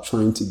not about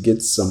trying to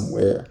get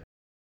somewhere,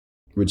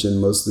 which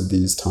in most of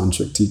these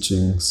tantric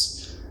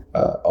teachings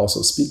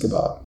also speak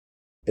about.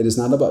 It is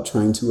not about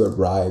trying to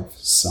arrive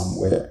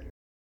somewhere.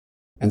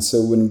 And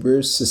so when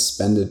we're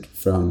suspended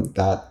from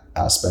that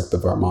aspect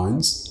of our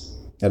minds,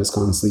 that is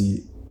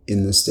constantly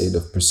in the state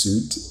of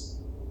pursuit,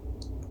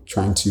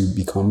 trying to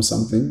become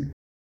something,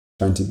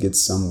 trying to get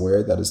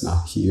somewhere that is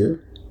not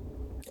here,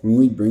 when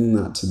we bring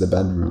that to the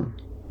bedroom,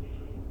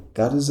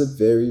 that is a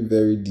very,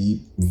 very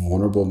deep,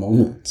 vulnerable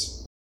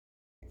moment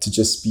to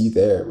just be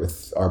there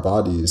with our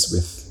bodies,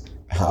 with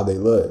how they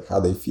look, how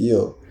they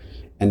feel,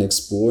 and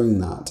exploring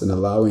that and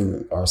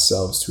allowing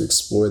ourselves to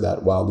explore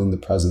that while in the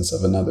presence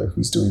of another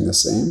who's doing the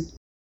same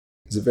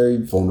is a very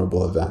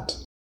vulnerable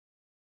event.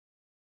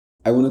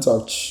 I want to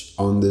touch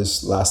on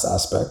this last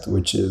aspect,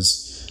 which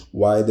is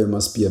why there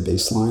must be a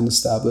baseline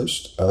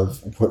established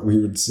of what we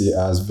would see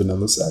as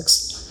vanilla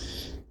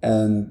sex.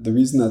 And the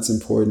reason that's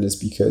important is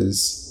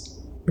because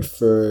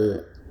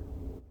for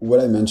what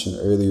I mentioned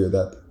earlier,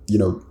 that,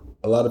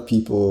 a lot of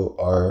people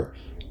are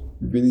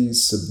really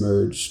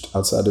submerged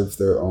outside of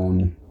their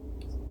own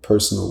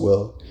personal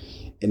will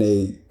in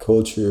a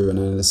culture and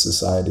in a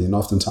society, and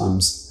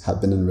oftentimes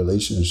have been in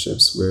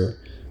relationships where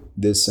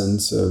this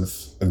sense of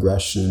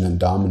aggression and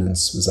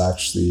dominance was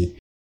actually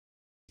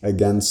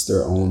against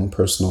their own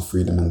personal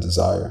freedom and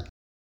desire.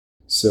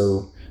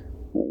 So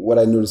what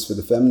I noticed for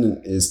the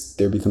feminine is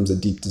there becomes a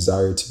deep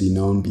desire to be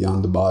known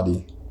beyond the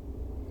body.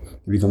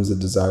 It becomes a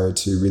desire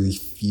to really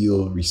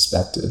feel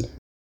respected.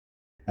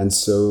 And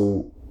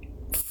so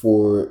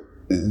for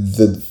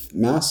the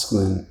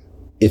masculine,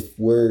 if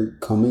we're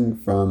coming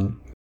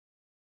from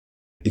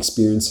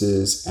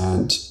experiences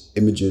and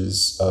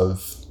images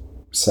of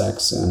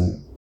sex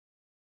and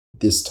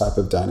this type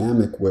of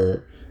dynamic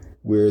where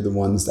we're the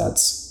ones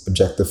that's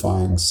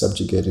objectifying,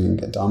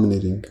 subjugating, and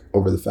dominating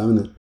over the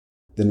feminine,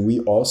 then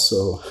we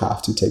also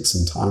have to take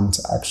some time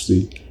to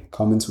actually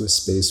come into a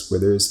space where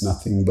there is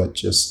nothing but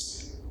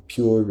just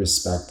pure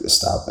respect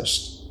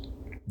established.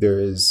 There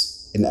is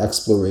an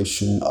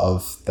exploration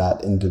of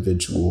that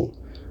individual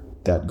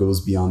that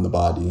goes beyond the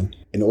body,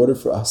 in order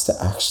for us to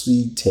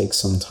actually take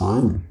some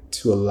time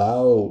to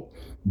allow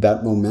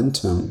that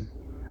momentum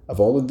of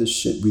all of the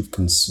shit we've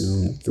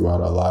consumed throughout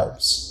our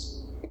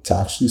lives to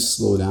actually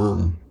slow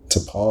down, to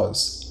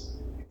pause,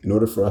 in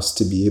order for us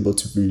to be able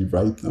to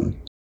rewrite them.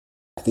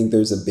 I think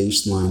there's a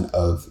baseline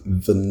of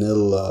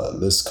vanilla,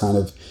 this kind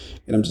of,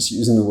 and I'm just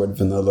using the word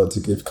vanilla to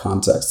give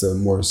context to a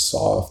more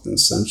soft and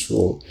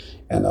sensual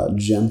and a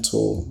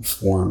gentle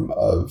form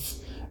of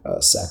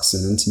sex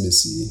and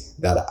intimacy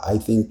that I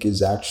think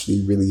is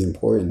actually really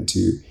important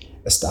to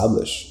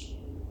establish.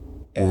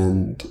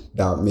 And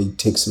that may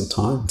take some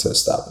time to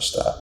establish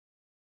that.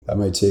 That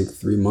might take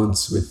 3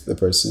 months with the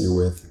person you're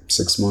with,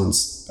 6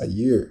 months, a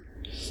year.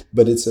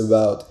 But it's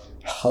about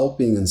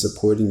helping and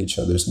supporting each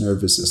other's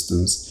nervous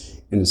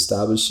systems and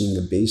establishing a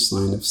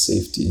baseline of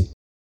safety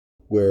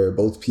where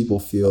both people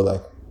feel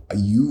like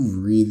you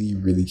really,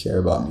 really care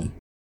about me.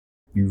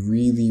 You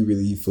really,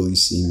 really fully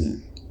see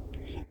me.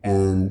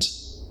 And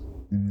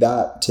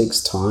that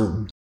takes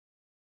time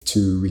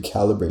to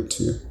recalibrate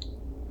to,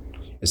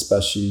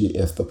 especially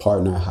if the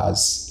partner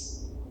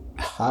has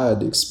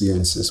had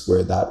experiences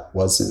where that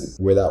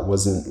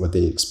wasn't what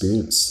they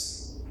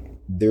experienced.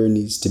 There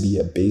needs to be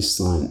a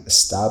baseline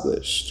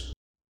established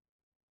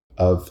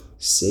of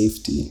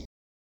safety,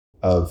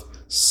 of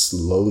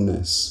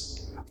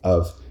slowness,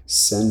 of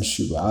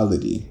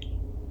sensuality,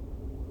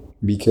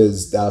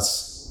 because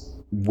that's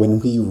when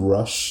we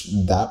rush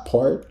that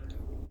part,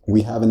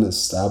 we haven't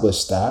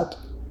established that,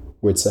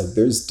 where it's like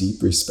there's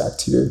deep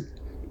respect here,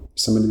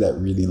 somebody that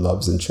really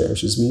loves and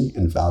cherishes me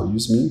and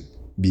values me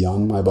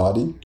beyond my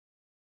body.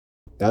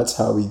 That's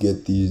how we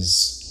get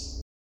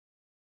these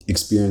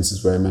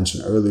experiences where I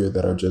mentioned earlier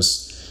that are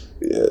just,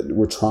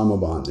 we're trauma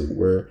bonding,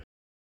 we're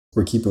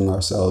We're keeping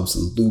ourselves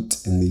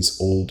looped in these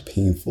old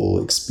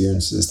painful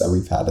experiences that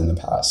we've had in the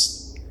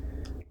past.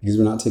 Because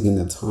we're not taking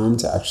the time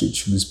to actually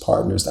choose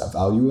partners that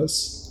value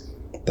us,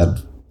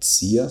 that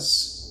see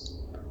us,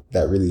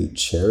 that really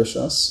cherish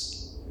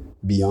us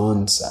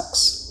beyond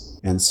sex.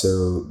 And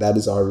so that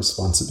is our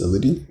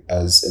responsibility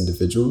as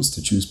individuals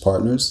to choose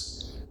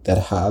partners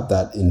that have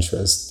that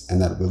interest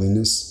and that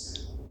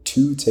willingness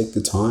to take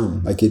the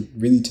time. Like, it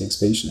really takes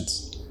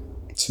patience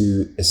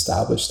to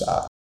establish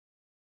that.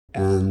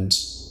 And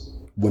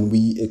when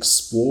we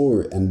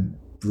explore and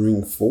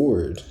bring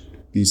forward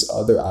these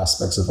other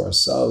aspects of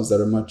ourselves that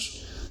are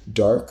much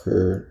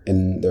darker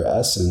in their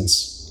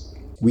essence,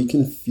 we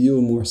can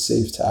feel more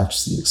safe to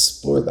actually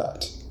explore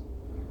that,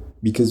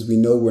 because we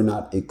know we're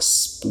not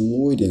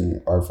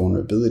exploiting our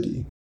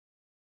vulnerability.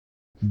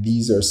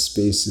 These are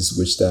spaces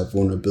which that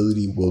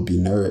vulnerability will be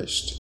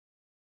nourished,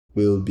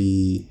 will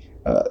be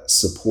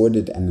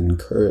supported and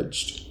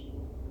encouraged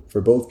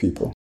for both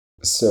people.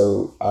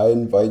 So I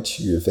invite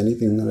you, if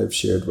anything that I've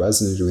shared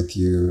resonated with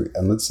you,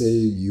 and let's say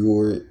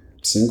you're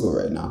single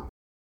right now,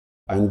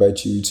 I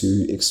invite you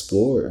to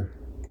explore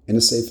in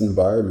a safe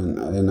environment.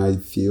 And I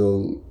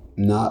feel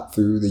not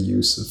through the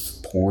use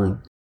of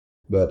porn,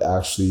 but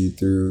actually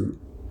through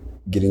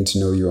getting to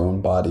know your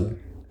own body,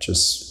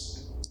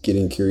 just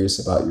getting curious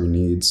about your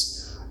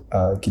needs,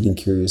 getting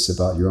curious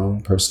about your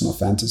own personal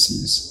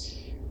fantasies,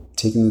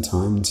 taking the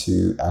time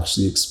to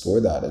actually explore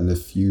that. And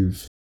if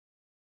you've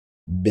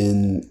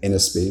been in a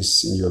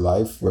space in your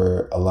life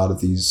where a lot of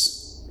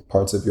these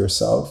parts of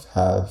yourself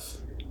have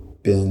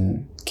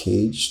been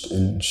caged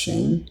in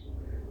shame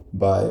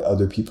by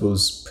other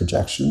people's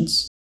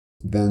projections,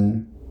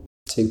 then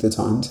take the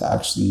time to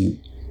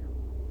actually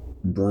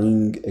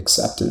bring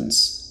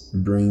acceptance,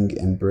 bring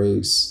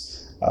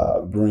embrace,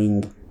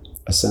 bring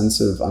a sense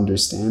of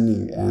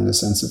understanding and a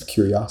sense of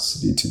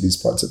curiosity to these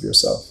parts of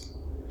yourself,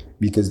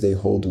 because they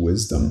hold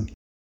wisdom,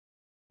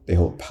 they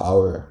hold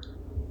power,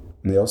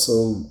 and they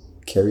also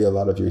carry a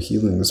lot of your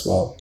healing as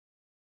well.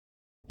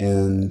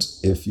 And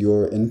if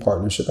you're in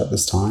partnership at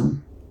this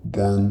time,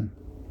 then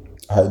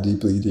I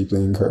deeply,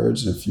 deeply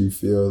encourage, if you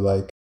feel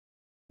like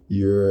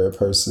you're a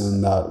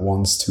person that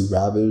wants to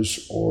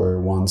ravish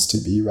or wants to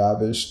be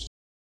ravished,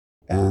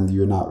 and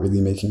you're not really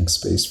making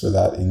space for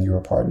that in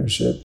your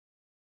partnership,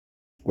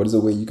 what is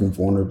a way you can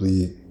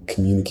vulnerably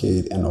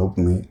communicate and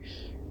openly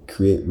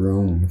create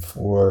room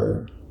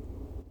for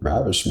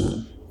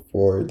ravishment,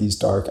 for these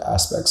dark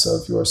aspects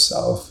of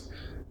yourself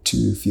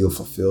to feel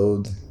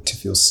fulfilled, to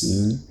feel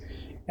seen,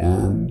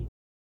 and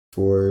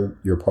for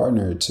your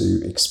partner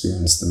to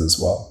experience them as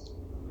well.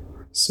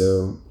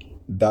 So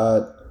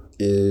that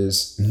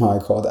is my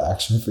call to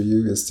action for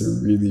you, is to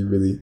really,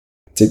 really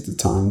take the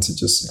time to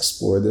just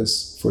explore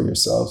this for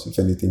yourself. If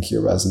anything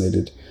here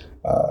resonated,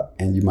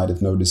 and you might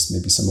have noticed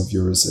maybe some of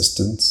your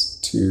resistance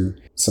to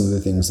some of the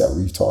things that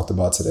we've talked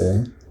about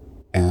today,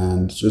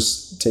 and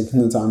just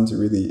taking the time to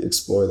really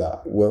explore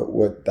that,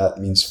 what that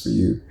means for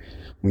you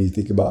when you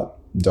think about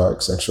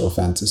dark sexual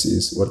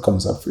fantasies, what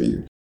comes up for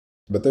you.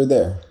 But they're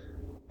there.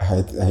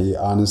 I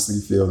honestly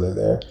feel they're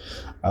there.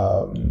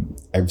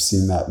 I've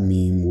seen that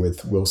meme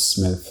with Will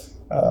Smith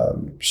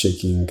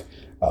shaking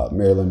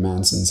Marilyn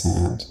Manson's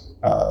hand.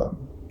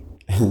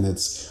 And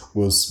it's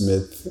Will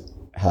Smith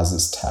has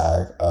this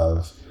tag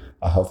of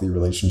a healthy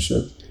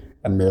relationship,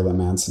 and Marilyn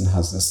Manson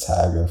has this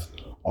tag of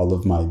all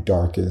of my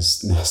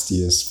darkest,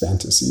 nastiest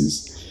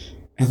fantasies.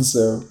 And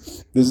so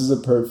this is a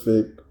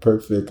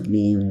perfect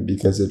meme,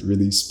 because it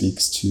really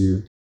speaks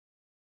to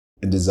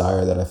a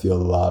desire that I feel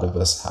a lot of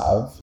us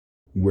have,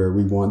 where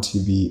we want to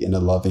be in a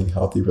loving,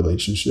 healthy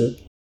relationship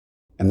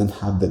and then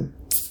have the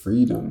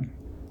freedom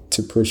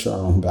to push our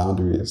own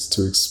boundaries,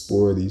 to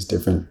explore these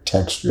different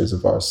textures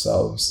of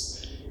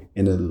ourselves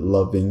in a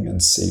loving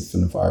and safe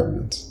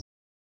environment.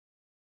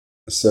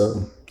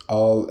 So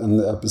I'll end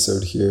the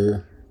episode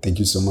here. Thank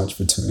you so much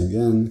for tuning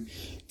in.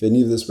 If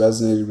any of this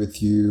resonated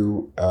with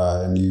you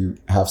and you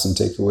have some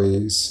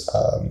takeaways,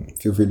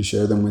 feel free to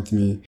share them with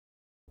me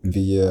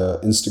via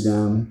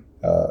Instagram.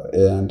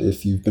 And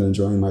if you've been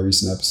enjoying my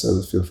recent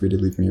episodes, feel free to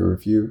leave me a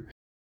review.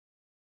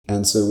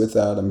 And so with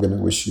that, I'm going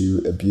to wish you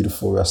a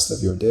beautiful rest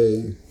of your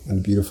day and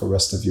a beautiful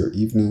rest of your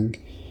evening.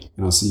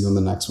 And I'll see you on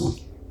the next one.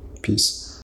 Peace.